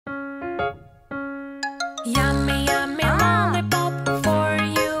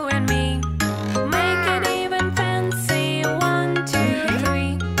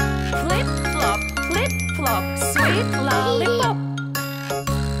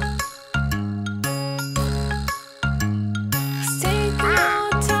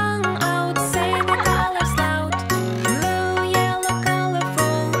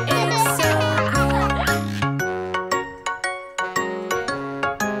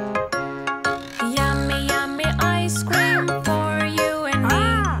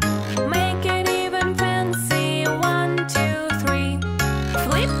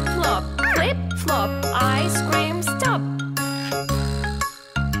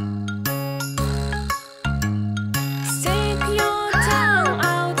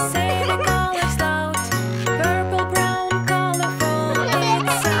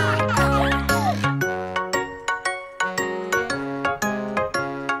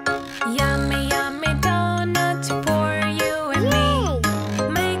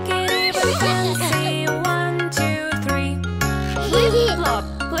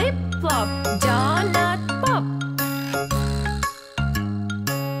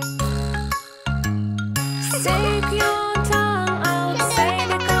Stick your tongue out, say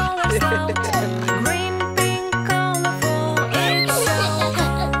the colors out. Green, pink, colorful, it's so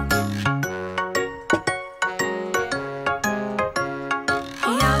fun.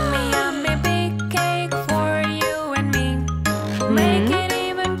 Yummy, yummy, big cake for you and me. Make it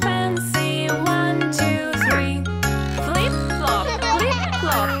even fancy, 1, 2, 3. Flip flop,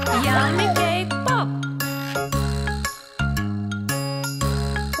 yummy cake pop.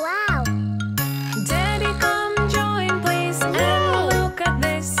 Wow! Daddy, come join please, and look at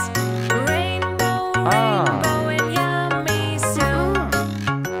this. Rainbow, rainbow, and yummy soup.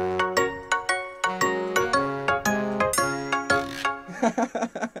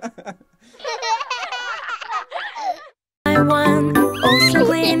 I won. Also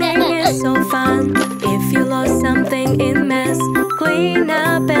cleaning is so fun. If you lost something in mess, clean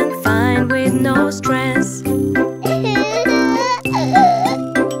up and find with no stress.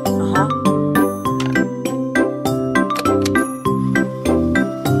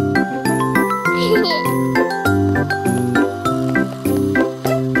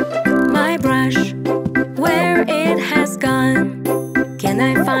 My brush, where it has gone? Can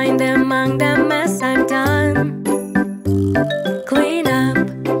I find among the mess I've done? Clean up,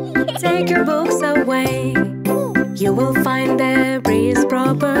 take your books away. You will find there is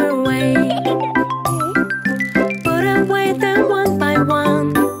proper way. Put away them one by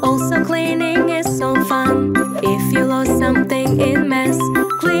one. Also cleaning is so fun. If you lost something in mess,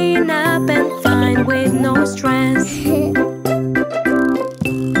 clean up and find with no stress.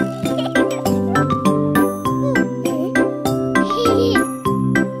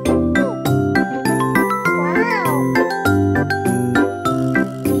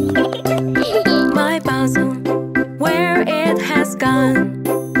 My puzzle, where it has gone?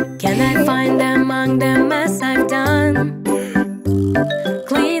 Can I find among the mess I've done?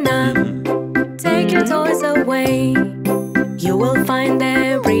 Clean up, take your toys away. You will find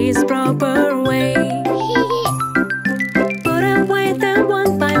there is proper way. Put away them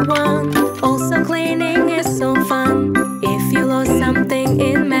one by one. Also cleaning is so fun. If you lost something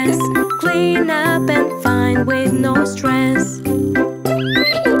in mess, clean up and find with no stress.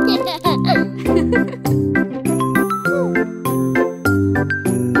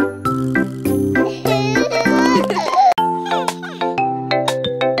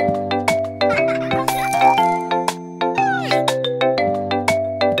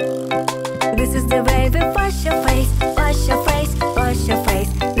 This is the way we wash your face, wash your face, wash your face.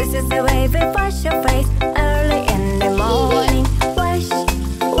 This is the way we wash your face early in the morning. Wash,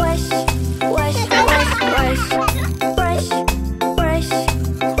 wash, wash, wash, wash. Brush, brush,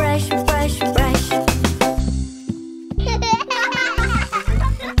 brush, brush, brush.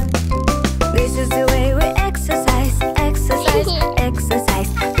 This is the way we exercise, exercise, exercise.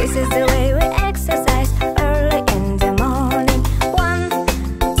 This is the way we exercise early in the morning. 1,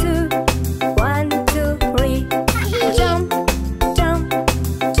 2, 1, 2, 3. Jump, jump,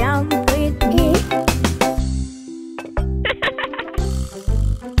 jump with me.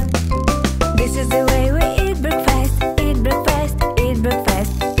 This is the way we eat breakfast, eat breakfast, eat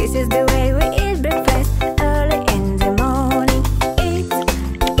breakfast. This is the way we eat breakfast early in the morning. Eat,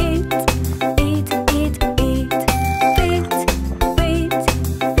 eat, eat, eat, eat. Feed, feed,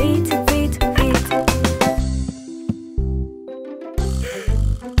 feed, feed, feed.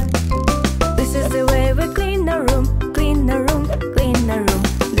 This is the way we clean the room, clean the room, clean the room.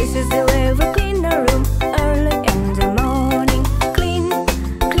 This is the way we clean the room early in the morning. Clean,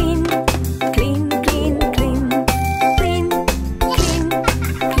 clean, clean, clean, clean. Clean, clean,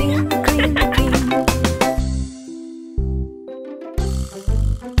 clean, clean, clean.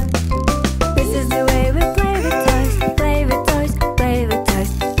 This is the way we play with toys, play with toys, play with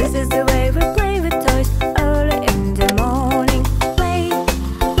toys. This is the way we play with toys early in the morning. Play,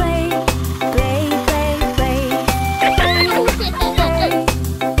 play, play, play, play. Play,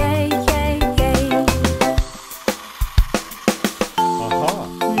 yay, yay, yay.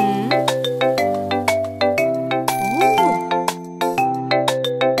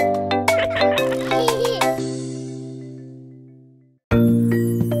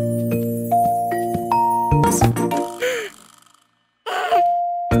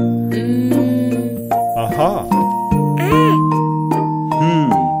 Aha.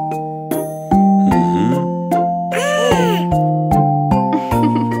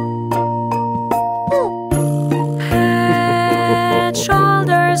 Head,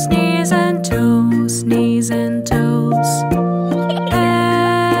 shoulders, knees and toes, knees and toes.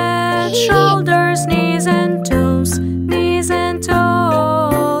 Head, shoulders, knees and toes, knees and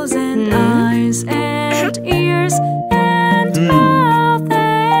toes. And eyes and ears and mouth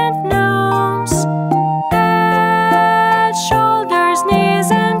and nose. Head,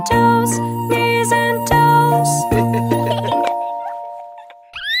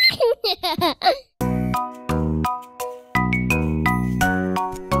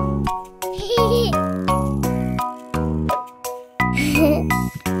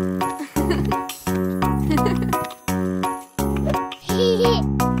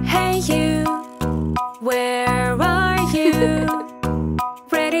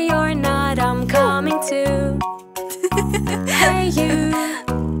 Ready or not, I'm coming too. Hey you,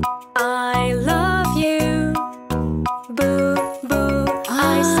 I love you. Boo, boo,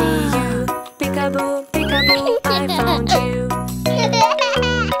 I see you. Peekaboo, peekaboo, I found you.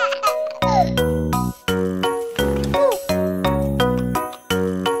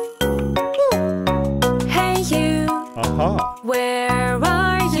 Hey you, where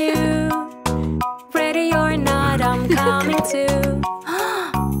are you? Ready or not, I'm coming too.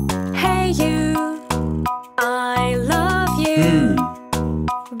 Hey you, I love you.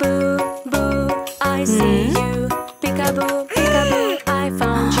 Boo, boo, I see you. Peekaboo, peekaboo, I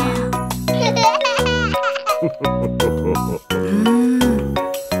found you.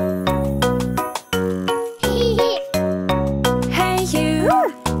 Hey you,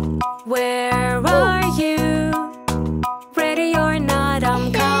 where are you? Ready or not,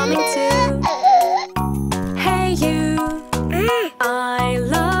 I'm coming too. Hey you, I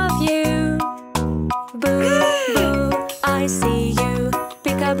love you. Boo, boo, I see you.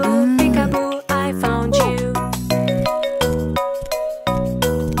 Peekaboo, peekaboo, I found you.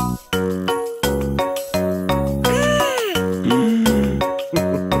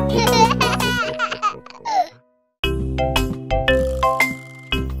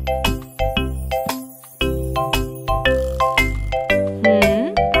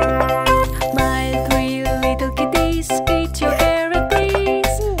 My three little kitties, eat your carrot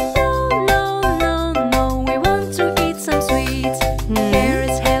please. No, no, no, no, we want to eat some sweets.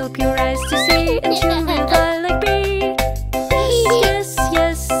 Carrots help your eyes to see and chew will die like me. Yes,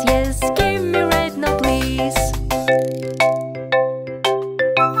 yes, yes, yes, give me right now please.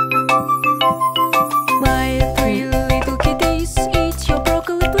 My three little kitties, eat your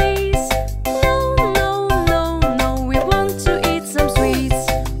broccoli please. No, no, no, no, we want to eat some sweets.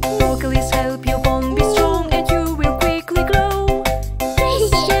 Broccolis help your bone be strong and you will quickly grow.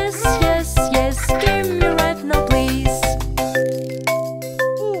 Yes, yes, yes, give me right now please.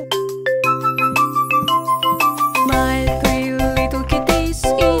 My three little kitties,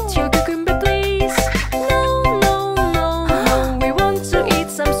 eat your cucumber please. No, no, no, no, we want to eat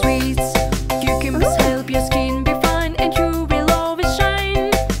some sweets. Cucumbers help your skin be fine and you will always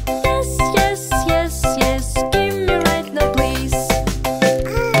shine. Yes, yes, yes, yes, give me right now please.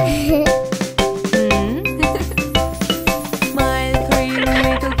 My three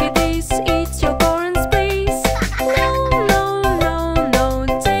little kitties, eat your corns please. No, no, no, no,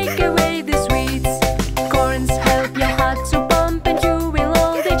 take away the sweets. Corns help your heart to pump and you will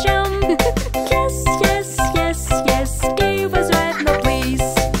all day jump. Yes, yes, yes, yes, give us right now please.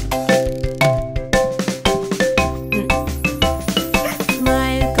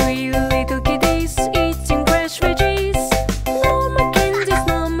 My three little kitties, eating fresh veggies. No more candies,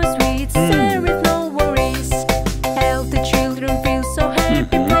 no more sweets, there is no worries. Healthy children feel so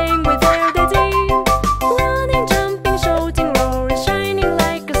happy playing with their daddy. Running, jumping, shouting, roaring, shining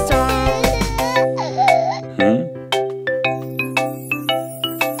like a star.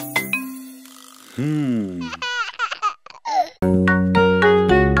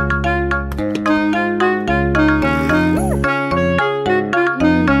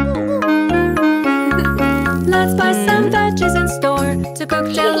 Let's buy some veggies in store to cook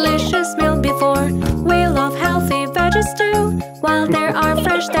delicious meal before. We love healthy veggies too, while they are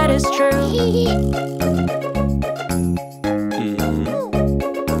fresh, that is true.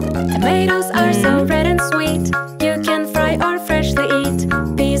 Tomatoes are so red and sweet, you can fry or freshly eat.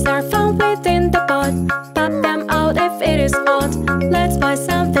 Peas are found within the pot, pop them out if it is hot. Let's buy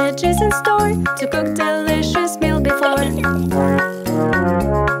some veggies in store to cook delicious meal before.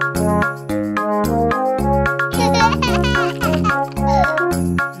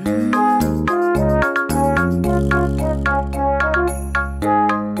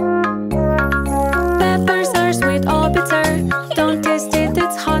 Peppers are sweet or bitter, don't taste it,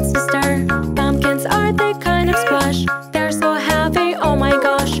 it's hot sister. Pumpkins are the kind of squash, they're so heavy, oh my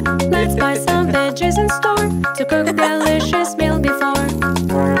gosh. Let's buy some veggies in store to cook delicious meal before.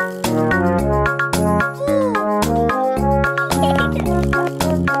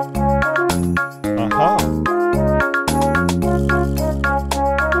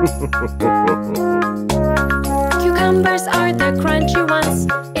 Cucumbers are the crunchy ones,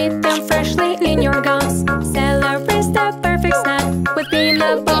 eat them freshly in your gums. Celery is the perfect snack, with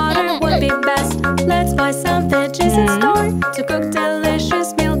peanut butter would be best. Let's buy